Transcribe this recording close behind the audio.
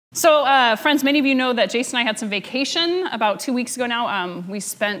So, friends, many of you know that Jason and I had some vacation about 2 weeks ago now. We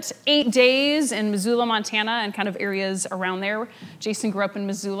spent 8 days in Missoula, Montana, and kind of areas around there. Jason grew up in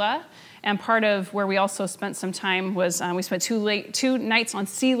Missoula, and part of where we also spent some time was we spent two nights on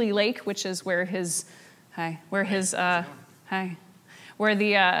Sealy Lake, which is where his family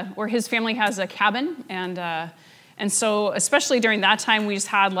has a cabin, and so especially during that time, we just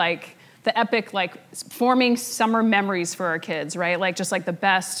had the epic, forming summer memories for our kids, right? Just the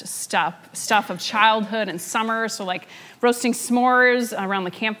best stuff of childhood and summer. So roasting s'mores around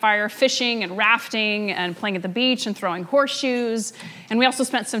the campfire, fishing and rafting and playing at the beach and throwing horseshoes. And we also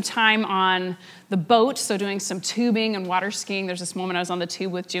spent some time on the boat, so doing some tubing and water skiing. There's this moment I was on the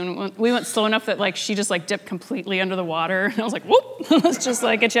tube with June. We went slow enough that she just dipped completely under the water. And I was like, whoop, let's just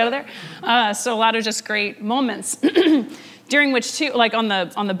get you out of there. So a lot of just great moments. During which, too, on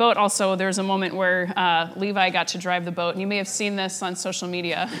the boat also, there's a moment where Levi got to drive the boat, and you may have seen this on social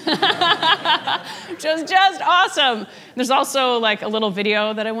media. just awesome. There's also a little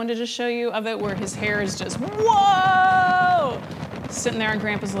video that I wanted to show you of it where his hair is just, whoa, sitting there on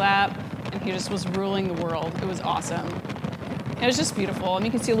Grandpa's lap, and he just was ruling the world. It was awesome. It was just beautiful. And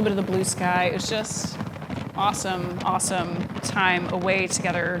you can see a little bit of the blue sky. It was just awesome time away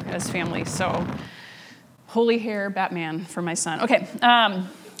together as family. So holy hair Batman for my son. Okay,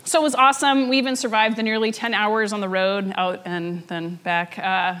 so it was awesome. We even survived the nearly 10 hours on the road out and then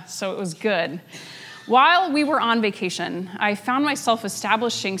back, so it was good. While we were on vacation, I found myself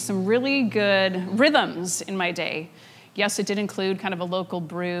establishing some really good rhythms in my day. Yes, it did include kind of a local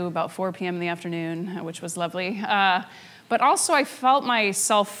brew about 4 p.m. in the afternoon, which was lovely. But also I felt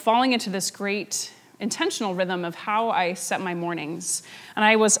myself falling into this great intentional rhythm of how I set my mornings. And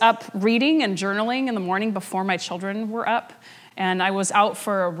I was up reading and journaling in the morning before my children were up. And I was out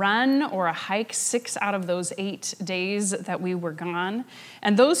for a run or a hike 6 out of those 8 days that we were gone.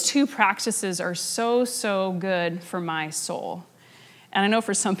 And those two practices are so good for my soul. And I know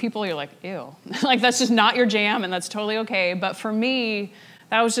for some people you're like, ew. That's just not your jam, and that's totally okay. But for me,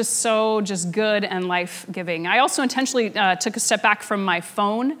 that was just so good and life-giving. I also intentionally took a step back from my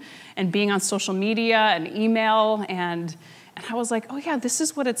phone and being on social media and email, and I was like, oh yeah, this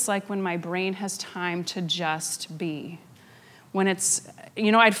is what it's like when my brain has time to just be. When it's,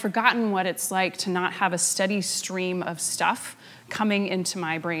 I'd forgotten what it's like to not have a steady stream of stuff coming into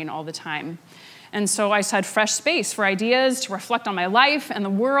my brain all the time. And so I just had fresh space for ideas to reflect on my life and the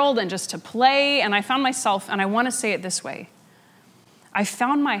world and just to play, and I found myself, and I want to say it this way, I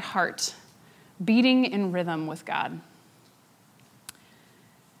found my heart beating in rhythm with God.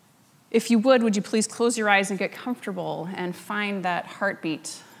 If you would you please close your eyes and get comfortable and find that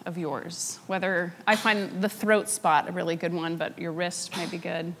heartbeat of yours? Whether I find the throat spot a really good one, but your wrist might be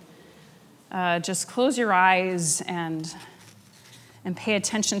good. Just close your eyes and pay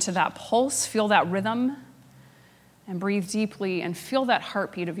attention to that pulse, feel that rhythm, and breathe deeply and feel that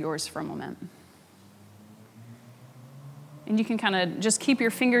heartbeat of yours for a moment. And you can kind of just keep your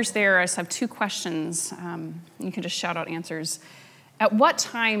fingers there. I just have 2 questions. You can just shout out answers. At what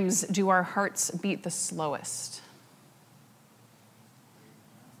times do our hearts beat the slowest?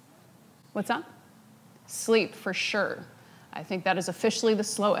 What's that? Sleep, for sure. I think that is officially the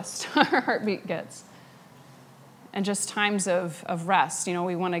slowest our heartbeat gets. And just times of rest.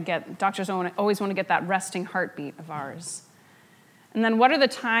 Doctors always want to get that resting heartbeat of ours. And then what are the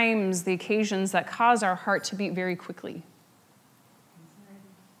times, the occasions that cause our heart to beat very quickly?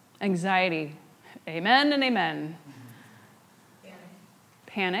 Anxiety. Amen and amen.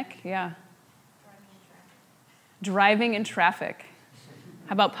 Panic, yeah. Driving in traffic.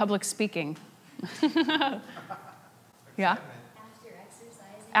 How about public speaking? Yeah.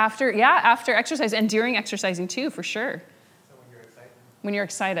 After exercise and during exercising too, for sure. So when you're excited? When you're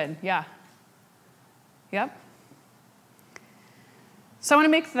excited, yeah. Yep. So I want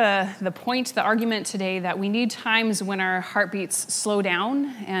to make the argument today that we need times when our heartbeats slow down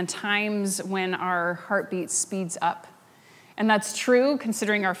and times when our heartbeat speeds up. And that's true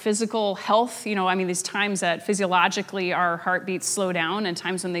considering our physical health. These times that physiologically our heartbeats slow down and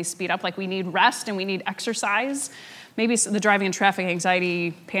times when they speed up, we need rest and we need exercise. Maybe the driving and traffic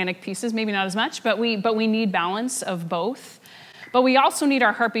anxiety panic pieces, maybe not as much, but we need balance of both. But we also need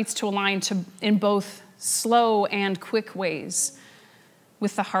our heartbeats to align in both slow and quick ways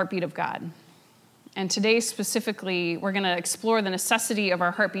with the heartbeat of God. And today specifically, we're going to explore the necessity of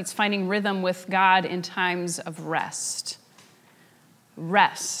our heartbeats finding rhythm with God in times of rest.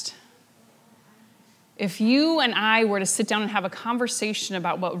 Rest. If you and I were to sit down and have a conversation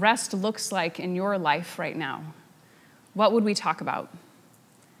about what rest looks like in your life right now, what would we talk about?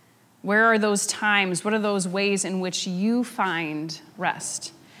 Where are those times? What are those ways in which you find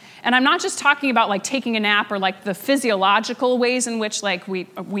rest? And I'm not just talking about like taking a nap or like the physiological ways in which like we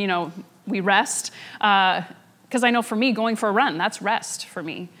rest. Because I know for me, going for a run, that's rest for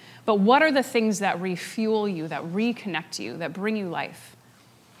me. But what are the things that refuel you, that reconnect you, that bring you life?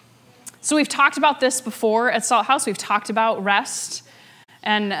 So we've talked about this before at Salt House. We've talked about rest.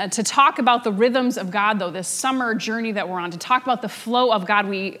 And to talk about the rhythms of God, though, this summer journey that we're on, to talk about the flow of God,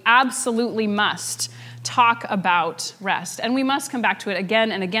 we absolutely must talk about rest. And we must come back to it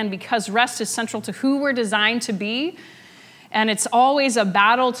again and again because rest is central to who we're designed to be. And it's always a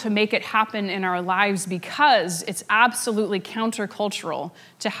battle to make it happen in our lives because it's absolutely countercultural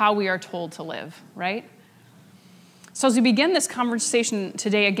to how we are told to live, right? So as we begin this conversation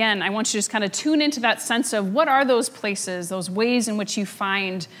today, again, I want you to just kind of tune into that sense of what are those places, those ways in which you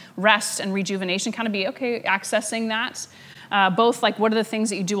find rest and rejuvenation, kind of be, okay, accessing that. Both like what are the things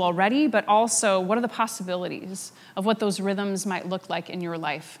that you do already, but also what are the possibilities of what those rhythms might look like in your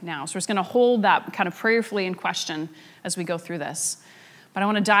life now. So we're just going to hold that kind of prayerfully in question as we go through this. But I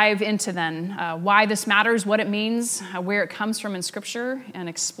want to dive into then why this matters, what it means, where it comes from in Scripture, and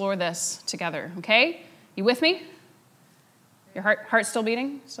explore this together, okay? You with me? Your heart still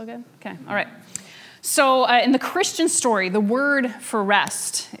beating? Still good? Okay, all right. So in the Christian story, the word for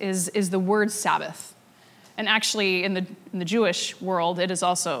rest is the word Sabbath. And actually, in the Jewish world, it is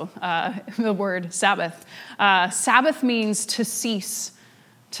also the word Sabbath. Sabbath means to cease,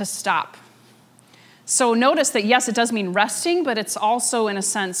 to stop. So notice that, yes, it does mean resting, but it's also, in a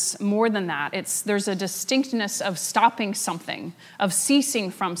sense, more than that. There's a distinctness of stopping something, of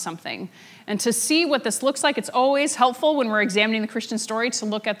ceasing from something. And to see what this looks like, it's always helpful when we're examining the Christian story to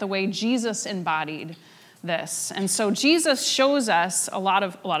look at the way Jesus embodied this. And so Jesus shows us a lot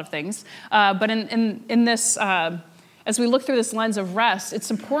of things. But in this, as we look through this lens of rest, it's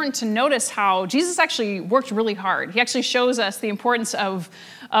important to notice how Jesus actually worked really hard. He actually shows us the importance of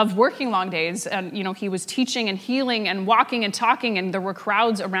working long days. And, he was teaching and healing and walking and talking, and there were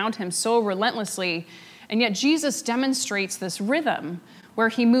crowds around him so relentlessly. And yet Jesus demonstrates this rhythm where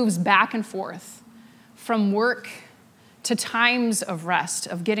he moves back and forth from work to times of rest,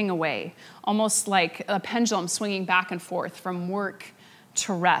 of getting away, almost like a pendulum swinging back and forth from work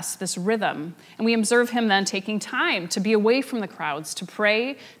to rest, this rhythm. And we observe him then taking time to be away from the crowds, to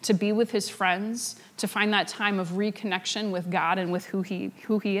pray, to be with his friends, to find that time of reconnection with God and with who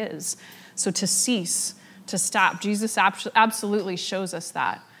he is. So to cease, to stop. Jesus absolutely shows us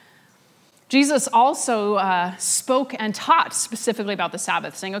that. Jesus also spoke and taught specifically about the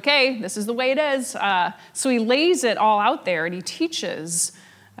Sabbath, saying, okay, this is the way it is. So he lays it all out there, and he teaches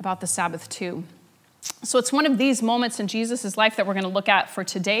about the Sabbath too. So it's one of these moments in Jesus' life that we're going to look at for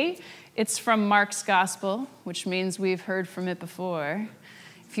today. It's from Mark's gospel, which means we've heard from it before.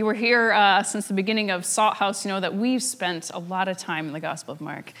 If you were here since the beginning of Salt House, you know that we've spent a lot of time in the Gospel of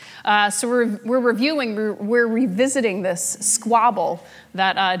Mark. So we're revisiting this squabble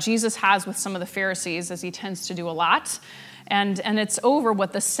that Jesus has with some of the Pharisees, as he tends to do a lot. And it's over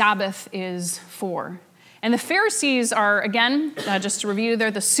what the Sabbath is for. And the Pharisees are, again, just to review,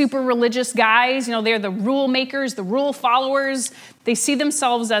 they're the super religious guys. They're the rule makers, the rule followers. They see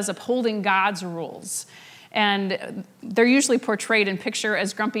themselves as upholding God's rules. And they're usually portrayed in picture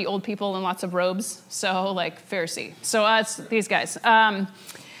as grumpy old people in lots of robes. So like Pharisee. So it's these guys. And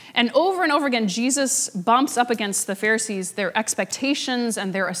over again, Jesus bumps up against the Pharisees, their expectations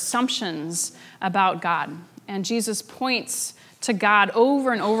and their assumptions about God. And Jesus points to God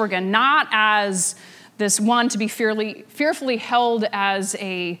over and over again, not as this one to be fearfully held as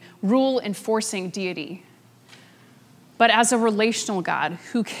a rule-enforcing deity, but as a relational God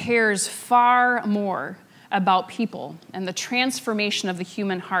who cares far more about people and the transformation of the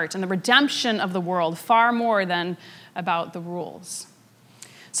human heart and the redemption of the world far more than about the rules.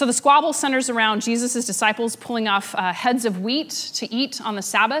 So the squabble centers around Jesus' disciples pulling off heads of wheat to eat on the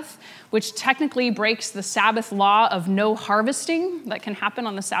Sabbath, which technically breaks the Sabbath law of no harvesting that can happen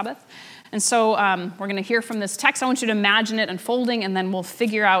on the Sabbath. And so we're going to hear from this text. I want you to imagine it unfolding, and then we'll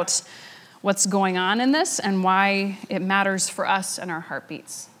figure out what's going on in this and why it matters for us and our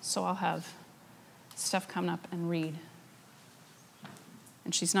heartbeats. So I'll have Steph come up and read.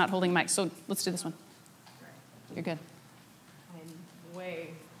 And she's not holding mic, so let's do this one. You're good. I'm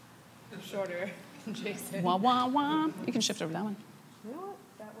way shorter than Jason. Wah, wah, wah. You can shift over that one. You know what?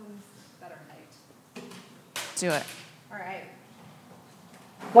 That one's better height. Do it. All right.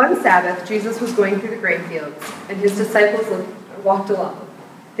 One Sabbath, Jesus was going through the grain fields, and his disciples walked along.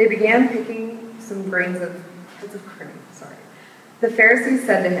 They began picking some heads of grain. The Pharisees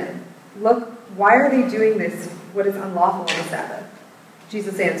said to him, "Look, why are they doing this, what is unlawful on the Sabbath?"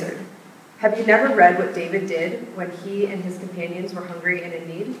 Jesus answered, Have you never read what David did when he and his companions were hungry and in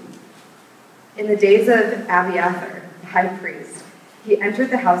need? In the days of Abiathar, the high priest, he entered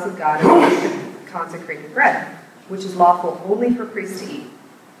the house of God and ate the consecrated bread, which is lawful only for priests to eat,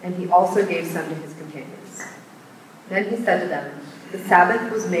 and he also gave some to his companions. Then he said to them, the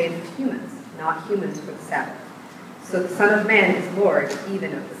Sabbath was made for humans, not humans for the Sabbath. So the Son of Man is Lord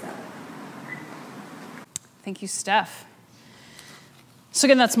even of the Sabbath. Thank you, Steph. So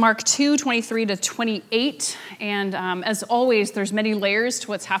again, that's Mark 2, 23 to 28. And as always, there's many layers to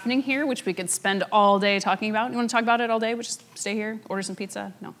what's happening here, which we could spend all day talking about. You want to talk about it all day? We'll just stay here, order some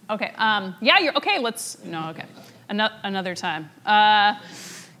pizza? No. Okay. Yeah, you're okay. Okay. Another time.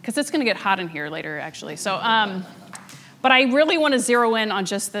 Because it's going to get hot in here later, actually. So, but I really want to zero in on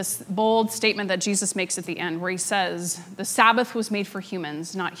just this bold statement that Jesus makes at the end, where he says, the Sabbath was made for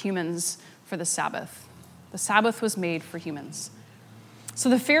humans, not humans for the Sabbath. The Sabbath was made for humans. So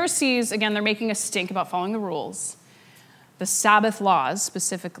the Pharisees, again, they're making a stink about following the rules, the Sabbath laws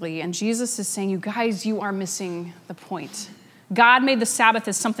specifically, and Jesus is saying, you guys, you are missing the point. God made the Sabbath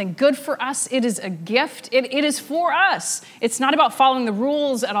as something good for us. It is a gift. It is for us. It's not about following the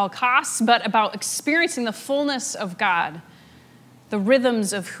rules at all costs, but about experiencing the fullness of God, the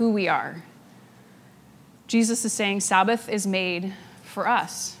rhythms of who we are. Jesus is saying Sabbath is made for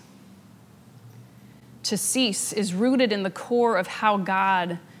us. To cease is rooted in the core of how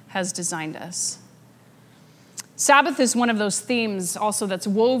God has designed us. Sabbath is one of those themes also that's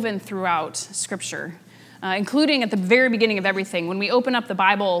woven throughout Scripture, including at the very beginning of everything. When we open up the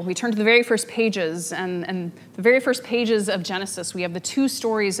Bible, we turn to the very first pages, and the very first pages of Genesis, we have the two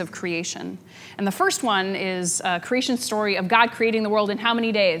stories of creation. And the first one is a creation story of God creating the world in how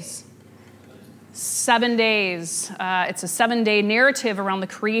many days? 7 days. It's a 7-day narrative around the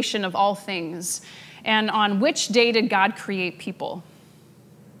creation of all things. And on which day did God create people?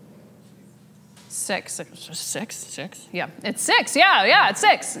 6. 6? Yeah, it's 6. Yeah, it's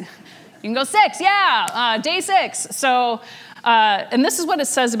 6. You can go 6, yeah, day 6. So, and this is what it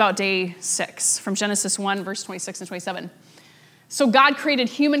says about day 6 from Genesis 1, verse 26 and 27. So God created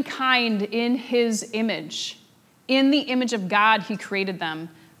humankind in his image. In the image of God, he created them.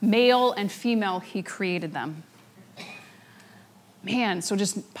 Male and female, he created them. Man, so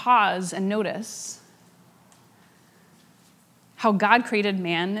just pause and notice how God created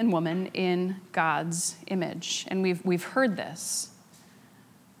man and woman in God's image. And we've heard this.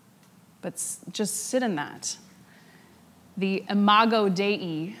 But just sit in that. The imago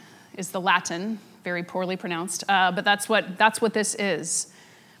Dei is the Latin, very poorly pronounced, but that's what this is.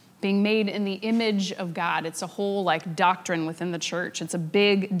 Being made in the image of God. It's a whole doctrine within the church. It's a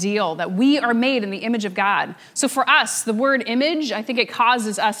big deal that we are made in the image of God. So for us, the word image, I think it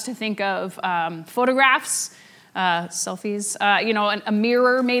causes us to think of photographs, selfies, a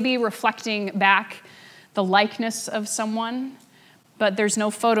mirror maybe reflecting back the likeness of someone. But there's no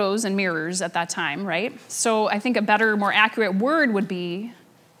photos and mirrors at that time, right? So I think a better, more accurate word would be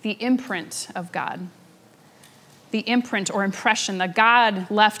the imprint of God. The imprint or impression that God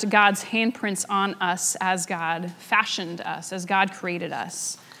left God's handprints on us as God fashioned us, as God created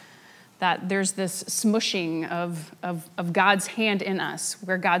us. That there's this smushing of God's hand in us,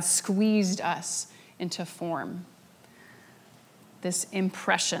 where God squeezed us into form. This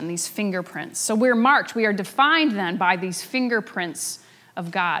impression, these fingerprints. So we're marked, we are defined then by these fingerprints of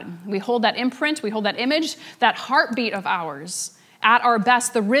God. We hold that imprint, we hold that image, that heartbeat of ours. At our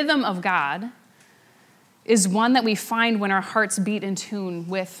best, the rhythm of God is one that we find when our hearts beat in tune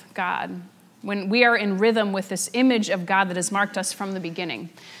with God, when we are in rhythm with this image of God that has marked us from the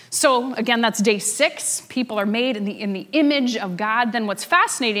beginning. So again, that's day 6. People are made in the image of God. Then what's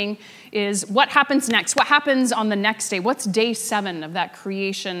fascinating is what happens next. What happens on the next day? What's day 7 of that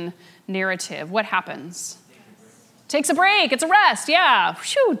creation narrative? What happens? Takes a break. It's a rest. Yeah.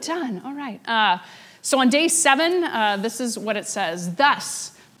 Phew, done. All right. So on day 7, this is what it says.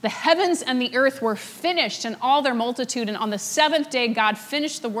 Thus, the heavens and the earth were finished in all their multitude. And on the 7th day, God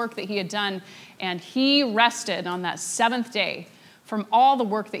finished the work that he had done. And he rested on that 7th day from all the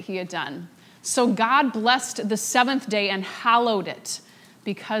work that he had done. So God blessed the 7th day and hallowed it,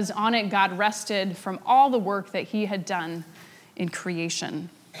 because on it God rested from all the work that he had done in creation.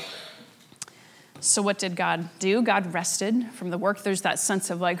 So what did God do? God rested from the work. There's that sense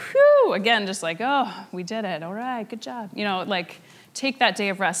of whew, again, just oh, we did it. All right, good job. Take that day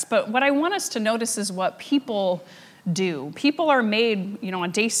of rest. But what I want us to notice is what people do. People are made,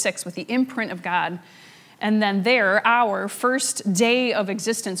 on day 6 with the imprint of God. And then our first day of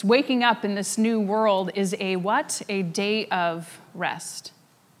existence, waking up in this new world, is a what? A day of rest.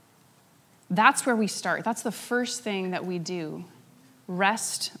 That's where we start. That's the first thing that we do.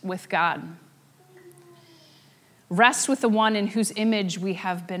 rest with God. Rest with the one in whose image we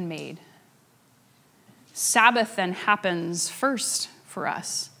have been made. Sabbath then happens first for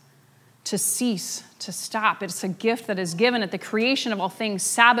us. To cease, to stop. It's a gift that is given at the creation of all things.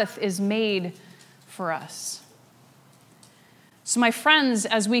 Sabbath is made for us. So my friends,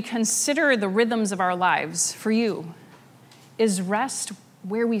 as we consider the rhythms of our lives, for you, is rest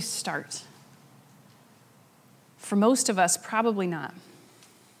where we start? For most of us, probably not.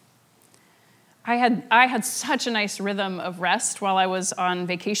 I had such a nice rhythm of rest while I was on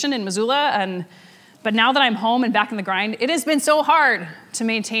vacation in Missoula, but now that I'm home and back in the grind, it has been so hard to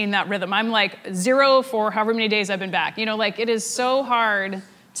maintain that rhythm. I'm like 0 for however many days I've been back. It is so hard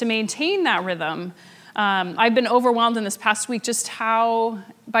to maintain that rhythm. I've been overwhelmed in this past week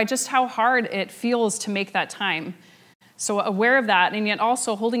by just how hard it feels to make that time. So aware of that, and yet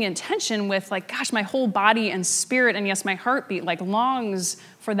also holding intention with gosh, my whole body and spirit, and yes, my heartbeat longs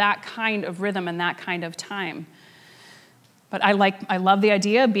for that kind of rhythm and that kind of time. But I love the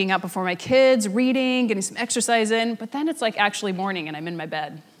idea of being up before my kids, reading, getting some exercise in, but then it's actually morning and I'm in my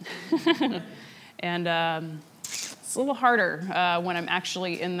bed. And it's a little harder when I'm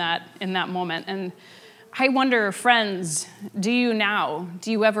actually in that moment. And I wonder, friends, do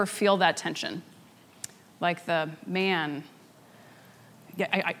you ever feel that tension? Like man,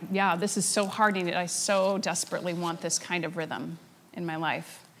 this is so hard, and I so desperately want this kind of rhythm in my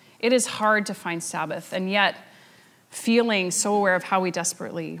life. It is hard to find Sabbath, and yet feeling so aware of how we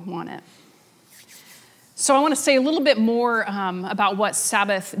desperately want it. So I want to say a little bit more about what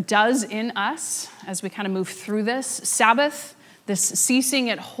Sabbath does in us as we kind of move through this. Sabbath, this ceasing,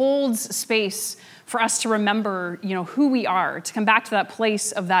 it holds space for us to remember, who we are, to come back to that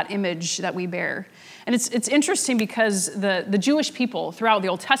place of that image that we bear. And it's interesting because the Jewish people throughout the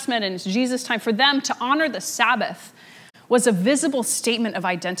Old Testament and Jesus' time, for them to honor the Sabbath was a visible statement of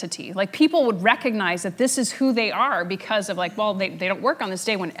identity. People would recognize that this is who they are because of they don't work on this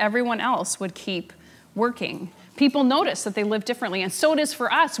day when everyone else would keep working. People notice that they live differently. And so it is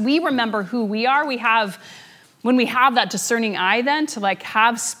for us. We remember who we are. When we have that discerning eye then to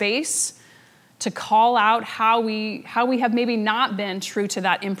have space to call out how we have maybe not been true to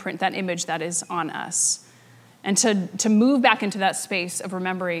that imprint, that image that is on us. And to move back into that space of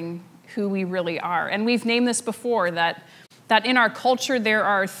remembering who we really are. And we've named this before, that in our culture there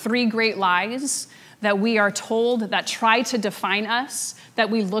are 3 great lies that we are told that try to define us, that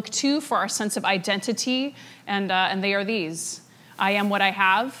we look to for our sense of identity, and they are these. I am what I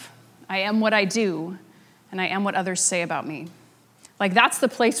have, I am what I do, and I am what others say about me. That's the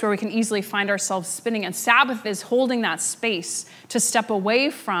place where we can easily find ourselves spinning, and Sabbath is holding that space to step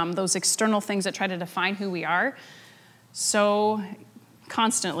away from those external things that try to define who we are so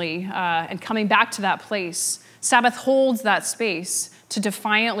constantly, and coming back to that place. Sabbath holds that space to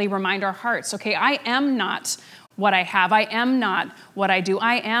defiantly remind our hearts, okay, I am not what I have. I am not what I do.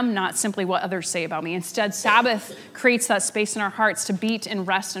 I am not simply what others say about me. Instead, Sabbath creates that space in our hearts to beat in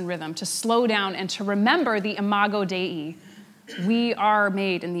rest and rhythm, to slow down and to remember the imago Dei. We are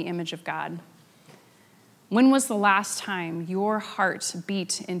made in the image of God. When was the last time your heart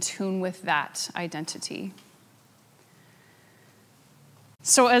beat in tune with that identity?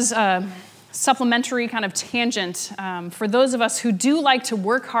 So as a supplementary kind of tangent, for those of us who do like to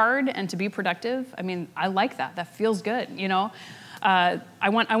work hard and to be productive, I like that. That feels good, I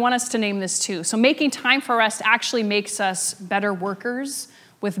want us to name this too. So making time for rest actually makes us better workers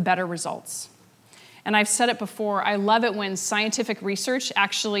with better results. And I've said it before, I love it when scientific research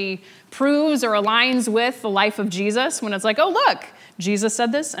actually proves or aligns with the life of Jesus, when it's oh, look, Jesus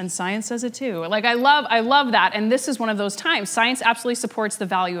said this and science says it too. I love that. And this is one of those times. Science absolutely supports the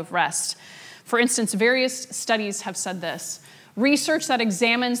value of rest. For instance, various studies have said this. Research that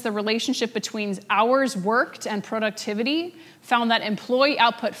examines the relationship between hours worked and productivity found that employee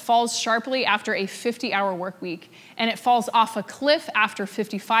output falls sharply after a 50-hour work week, and it falls off a cliff after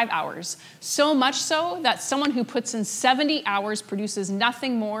 55 hours. So much so that someone who puts in 70 hours produces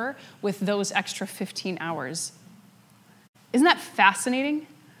nothing more with those extra 15 hours. Isn't that fascinating?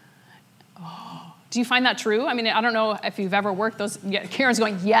 Oh, do you find that true? I don't know if you've ever worked those. Yeah, Karen's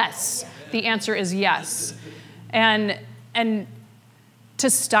going, yes. The answer is yes. And to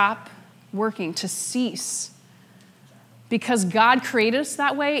stop working, to cease, because God created us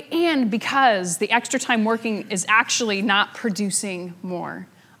that way, and because the extra time working is actually not producing more.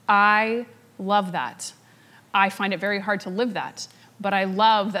 I love that. I find it very hard to live that, but I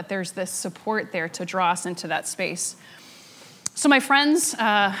love that there's this support there to draw us into that space. So my friends,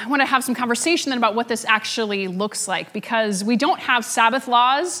 I want to have some conversation then about what this actually looks like, because we don't have Sabbath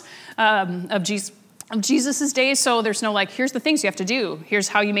laws of of Jesus' days, so there's no like, here's the things you have to do. Here's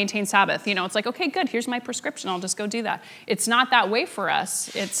how you maintain Sabbath. It's like, okay, good, here's my prescription. I'll just go do that. It's not that way for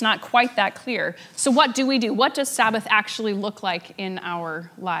us. It's not quite that clear. So what do we do? What does Sabbath actually look like in our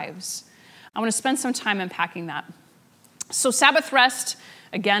lives? I want to spend some time unpacking that. So Sabbath rest,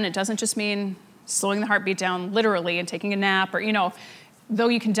 again, it doesn't just mean slowing the heartbeat down literally and taking a nap or, though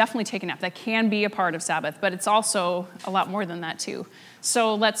you can definitely take a nap. That can be a part of Sabbath, but it's also a lot more than that too.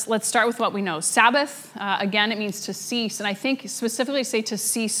 So let's start with what we know. Sabbath, again, it means to cease, and I think specifically say to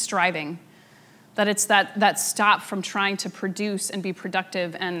cease striving, that it's that stop from trying to produce and be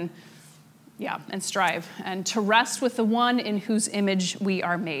productive and strive, and to rest with the one in whose image we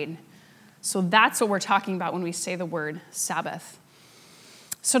are made. So that's what we're talking about when we say the word Sabbath.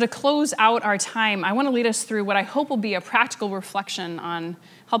 So to close out our time, I want to lead us through what I hope will be a practical reflection on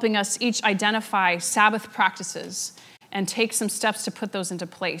helping us each identify Sabbath practices and take some steps to put those into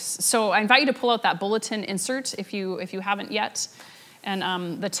place. So I invite you to pull out that bulletin insert if you haven't yet.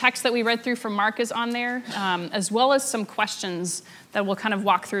 And the text that we read through from Mark is on there, as well as some questions that we'll kind of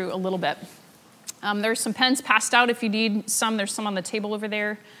walk through a little bit. There's some pens passed out if you need some. There's some on the table over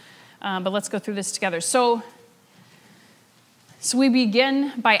there. But let's go through this together. So we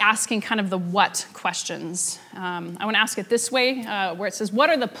begin by asking kind of the what questions. I want to ask it this way, where it says, what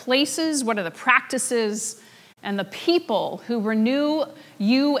are the places, what are the practices, and the people who renew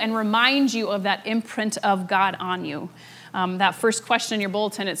you and remind you of that imprint of God on you? That first question in your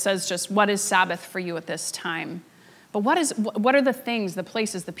bulletin, it says just, what is Sabbath for you at this time? But what are the things, the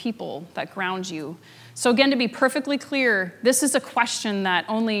places, the people that ground you? So again, to be perfectly clear, this is a question that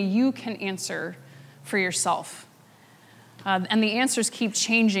only you can answer for yourself. And the answers keep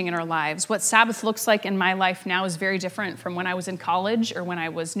changing in our lives. What Sabbath looks like in my life now is very different from when I was in college or when I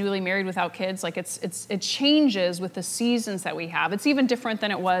was newly married without kids. Like it changes with the seasons that we have. It's even different than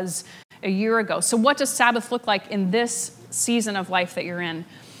it was a year ago. So what does Sabbath look like in this season of life that you're in?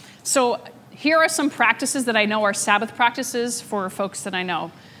 So here are some practices that I know are Sabbath practices for folks that I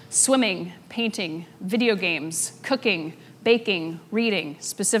know. Swimming, painting, video games, cooking, baking, reading,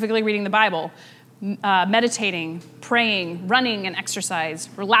 specifically reading the Bible, meditating, praying, running and exercise,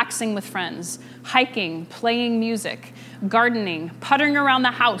 relaxing with friends, hiking, playing music, gardening, puttering around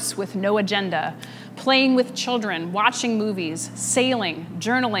the house with no agenda, playing with children, watching movies, sailing,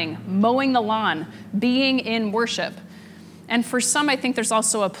 journaling, mowing the lawn, being in worship. And for some, I think there's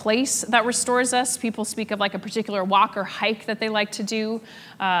also a place that restores us. People speak of like a particular walk or hike that they like to do,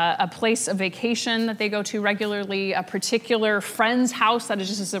 a place of vacation that they go to regularly, a particular friend's house that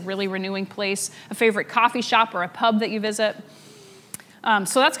is just a really renewing place, a favorite coffee shop or a pub that you visit.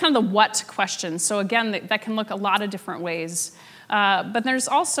 So that's kind of the what question. So again, that can look a lot of different ways. But there's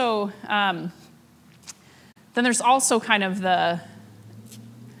also kind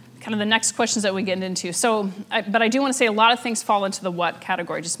of the next questions that we get into. But I do want to say a lot of things fall into the what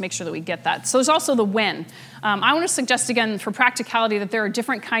category. Just make sure that we get that. So there's also the when. I want to suggest again for practicality that there are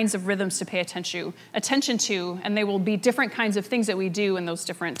different kinds of rhythms to pay attention to, and they will be different kinds of things that we do in those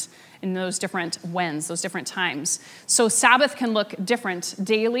different whens, those different times. So Sabbath can look different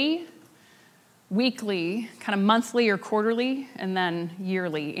daily, weekly, kind of monthly or quarterly, and then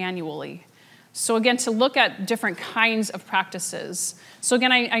yearly, annually. So again, to look at different kinds of practices. So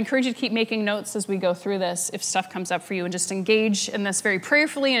again, I encourage you to keep making notes as we go through this if stuff comes up for you, and just engage in this very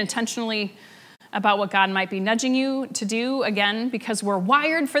prayerfully and intentionally about what God might be nudging you to do, again, because we're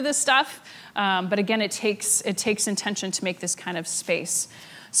wired for this stuff. But again, it takes intention to make this kind of space.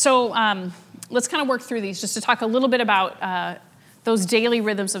 So let's kind of work through these just to talk a little bit about those daily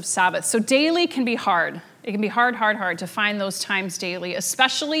rhythms of Sabbath. So daily can be hard. It can be hard to find those times daily,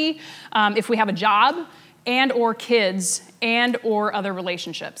 especially if we have a job and or kids and or other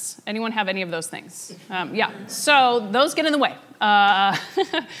relationships. Anyone have any of those things? Yeah, so those get in the way.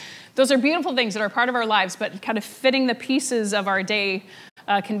 Those are beautiful things that are part of our lives, but kind of fitting the pieces of our day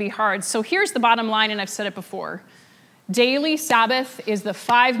can be hard. So here's the bottom line, and I've said it before. Daily Sabbath is the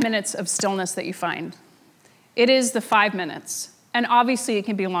 5 minutes of stillness that you find. It is the 5 minutes. And obviously it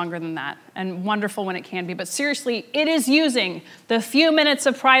can be longer than that, and wonderful when it can be. But seriously, it is using the few minutes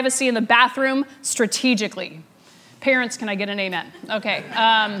of privacy in the bathroom strategically. Parents, can I get an amen? Okay.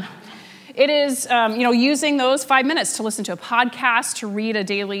 It is using those 5 minutes to listen to a podcast, to read a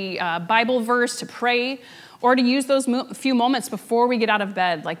daily Bible verse, to pray, or to use those few moments before we get out of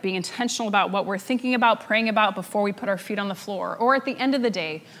bed, like being intentional about what we're thinking about, praying about before we put our feet on the floor, or at the end of the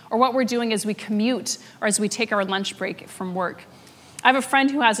day, or what we're doing as we commute or as we take our lunch break from work. I have a friend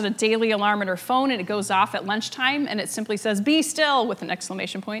who has a daily alarm at her phone, and it goes off at lunchtime, and it simply says, "Be still," with an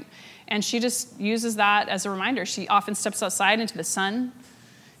exclamation point. And she just uses that as a reminder. She often steps outside into the sun,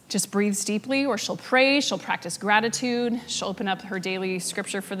 just breathes deeply, or she'll pray, she'll practice gratitude, she'll open up her daily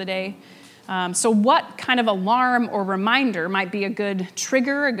scripture for the day. So what kind of alarm or reminder might be a good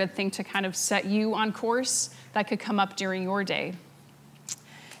trigger, a good thing to kind of set you on course that could come up during your day?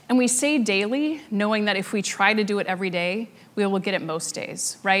 And we say daily, knowing that if we try to do it every day, we will get it most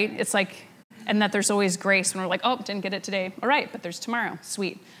days, right? It's like, and that there's always grace when we're like, oh, didn't get it today. All right, but there's tomorrow.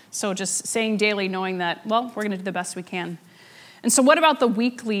 Sweet. So just saying daily, knowing that, well, we're going to do the best we can. And so what about the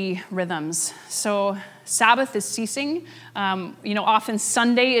weekly rhythms? So Sabbath is ceasing. Often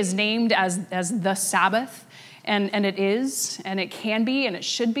Sunday is named as the Sabbath, and it is, and it can be, and it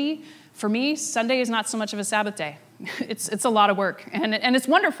should be. For me, Sunday is not so much of a Sabbath day. It's a lot of work, and it's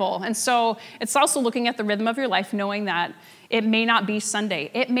wonderful. And so it's also looking at the rhythm of your life, knowing that it may not be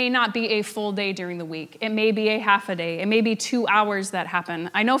Sunday. It may not be a full day during the week. It may be a half a day. It may be 2 hours that happen.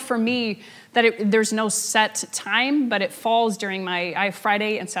 I know for me that there's no set time, but it falls during I have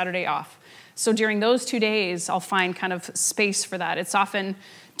Friday and Saturday off. So during those 2 days, I'll find kind of space for that. It's often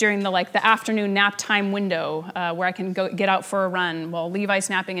during the afternoon nap time window where I can go get out for a run. Well, Levi's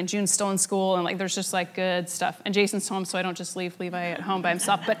napping and June's still in school, and there's just good stuff. And Jason's home, so I don't just leave Levi at home by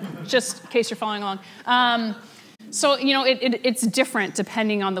himself, but just in case you're following along. So, it's different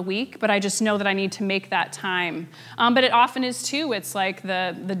depending on the week, but I just know that I need to make that time. But it often is too. It's like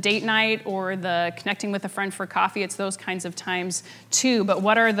the date night or the connecting with a friend for coffee. It's those kinds of times too. But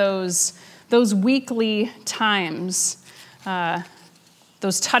what are those weekly times,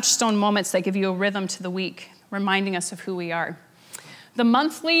 those touchstone moments that give you a rhythm to the week, reminding us of who we are? The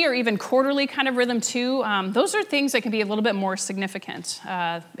monthly or even quarterly kind of rhythm too, those are things that can be a little bit more significant.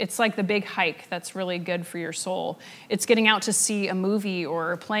 It's like the big hike that's really good for your soul. It's getting out to see a movie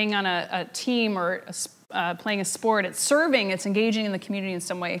or playing on a team or playing a sport. It's serving, it's engaging in the community in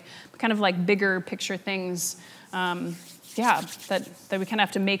some way, kind of like bigger picture things, that we kind of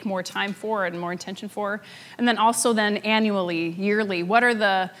have to make more time for and more intention for. And then also then annually, yearly, what are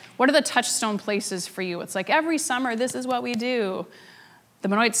the touchstone places for you? It's like every summer, this is what we do. The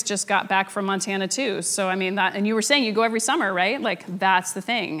Menoites just got back from Montana too. So, and you were saying you go every summer, right? That's the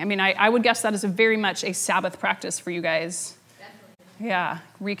thing. I would guess that is very much a Sabbath practice for you guys. Definitely. Yeah,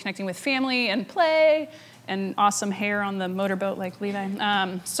 reconnecting with family and play and awesome hair on the motorboat like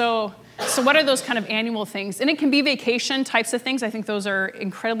Levi. So what are those kind of annual things? And it can be vacation types of things. I think those are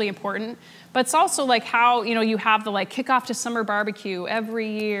incredibly important. But it's also how, you have the kickoff to summer barbecue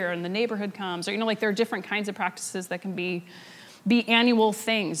every year and the neighborhood comes. Or, there are different kinds of practices that can be annual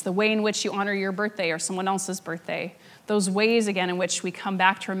things, the way in which you honor your birthday or someone else's birthday, those ways, again, in which we come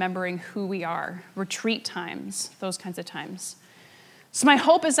back to remembering who we are, retreat times, those kinds of times. So my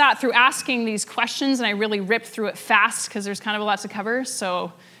hope is that through asking these questions, and I really ripped through it fast because there's kind of a lot to cover,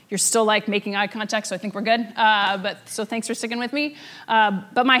 so you're still making eye contact, so I think we're good. So thanks for sticking with me.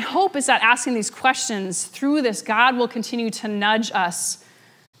 But my hope is that asking these questions, through this, God will continue to nudge us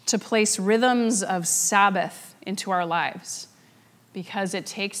to place rhythms of Sabbath into our lives. Because it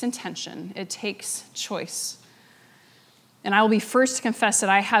takes intention, it takes choice. And I will be first to confess that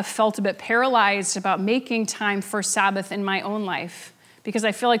I have felt a bit paralyzed about making time for Sabbath in my own life, because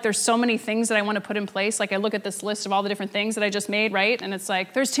I feel like there's so many things that I want to put in place. I look at this list of all the different things that I just made, right? And it's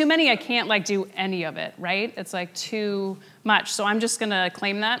there's too many, I can't do any of it, right? It's too much. So I'm just gonna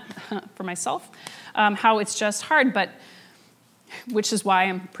claim that for myself, how it's just hard, but which is why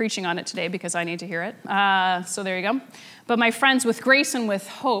I'm preaching on it today, because I need to hear it. So there you go. But my friends, with grace and with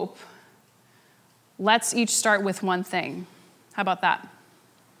hope, let's each start with one thing. How about that?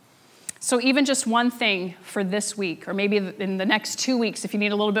 So even just one thing for this week, or maybe in the next 2 weeks, if you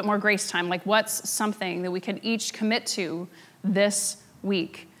need a little bit more grace time, what's something that we can each commit to this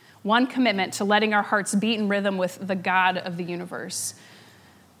week? One commitment to letting our hearts beat in rhythm with the God of the universe.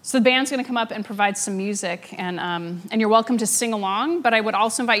 So the band's going to come up and provide some music, and you're welcome to sing along, but I would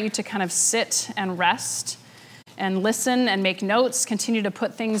also invite you to kind of sit and rest and listen and make notes, continue to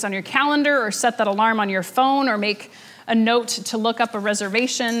put things on your calendar or set that alarm on your phone or make a note to look up a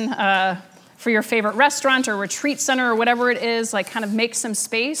reservation for your favorite restaurant or retreat center or whatever it is, kind of make some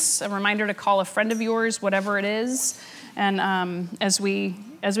space, a reminder to call a friend of yours, whatever it is, and as we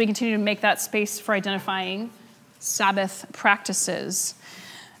continue to make that space for identifying Sabbath practices.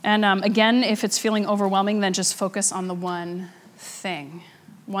 And again, if it's feeling overwhelming, then just focus on the one thing,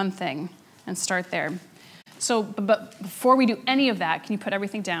 and start there. So, but before we do any of that, can you put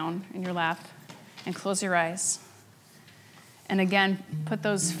everything down in your lap and close your eyes? And again, put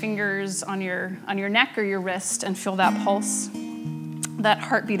those fingers on your neck or your wrist and feel that pulse, that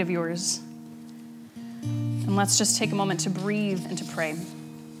heartbeat of yours. And let's just take a moment to breathe and to pray.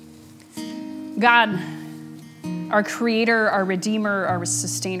 God, our creator, our redeemer, our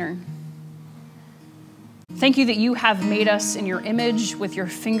sustainer. Thank you that you have made us in your image with your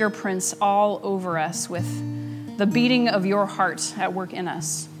fingerprints all over us, with the beating of your heart at work in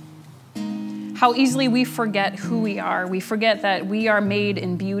us. How easily we forget who we are. We forget that we are made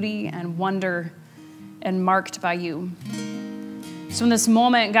in beauty and wonder and marked by you. So in this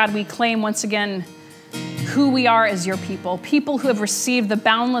moment, God, we claim once again who we are as your people who have received the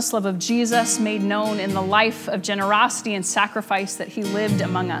boundless love of Jesus made known in the life of generosity and sacrifice that he lived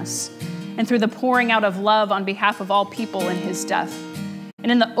among us, and through the pouring out of love on behalf of all people in his death,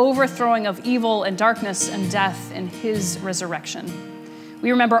 and in the overthrowing of evil and darkness and death in his resurrection.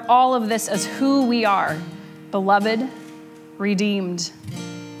 We remember all of this as who we are, beloved, redeemed,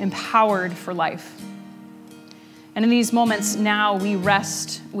 empowered for life. And in these moments now, we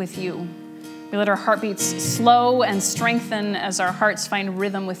rest with you. We let our heartbeats slow and strengthen as our hearts find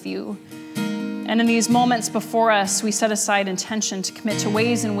rhythm with you. And in these moments before us, we set aside intention to commit to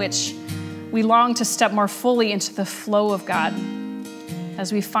ways in which we long to step more fully into the flow of God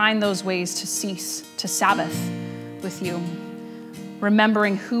as we find those ways to cease, to Sabbath with you,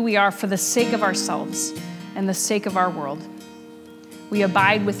 remembering who we are for the sake of ourselves and the sake of our world. We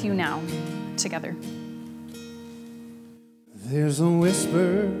abide with you now together. There's a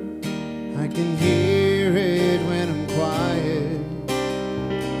whisper, I can hear it when I'm quiet.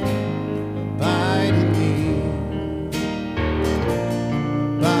 Abide in me,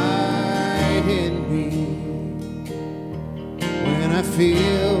 abide in me. When I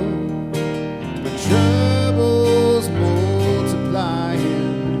feel my troubles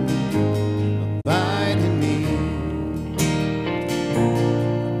multiplying, abide in me,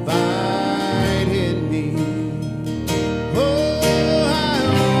 abide in me.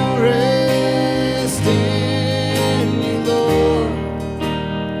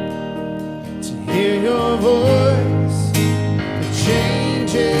 Voice that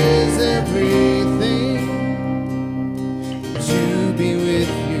changes everything, to be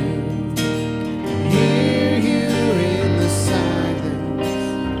with you, hear you in the silence,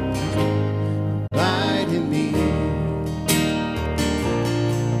 abide in me,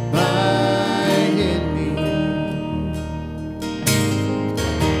 abide in me.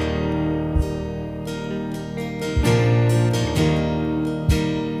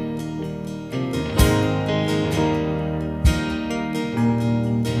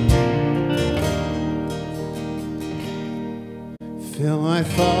 Fill my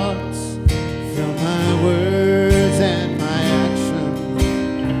thoughts, fill my words and my actions,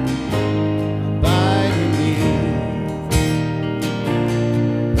 abide in me,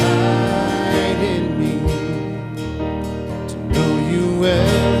 abide in me, to know you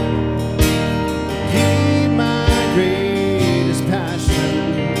well, be my greatest passion,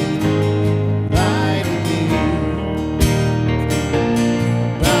 abide in me,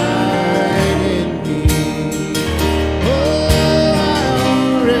 abide in me.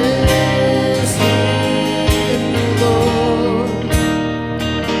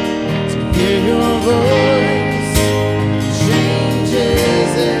 Your voice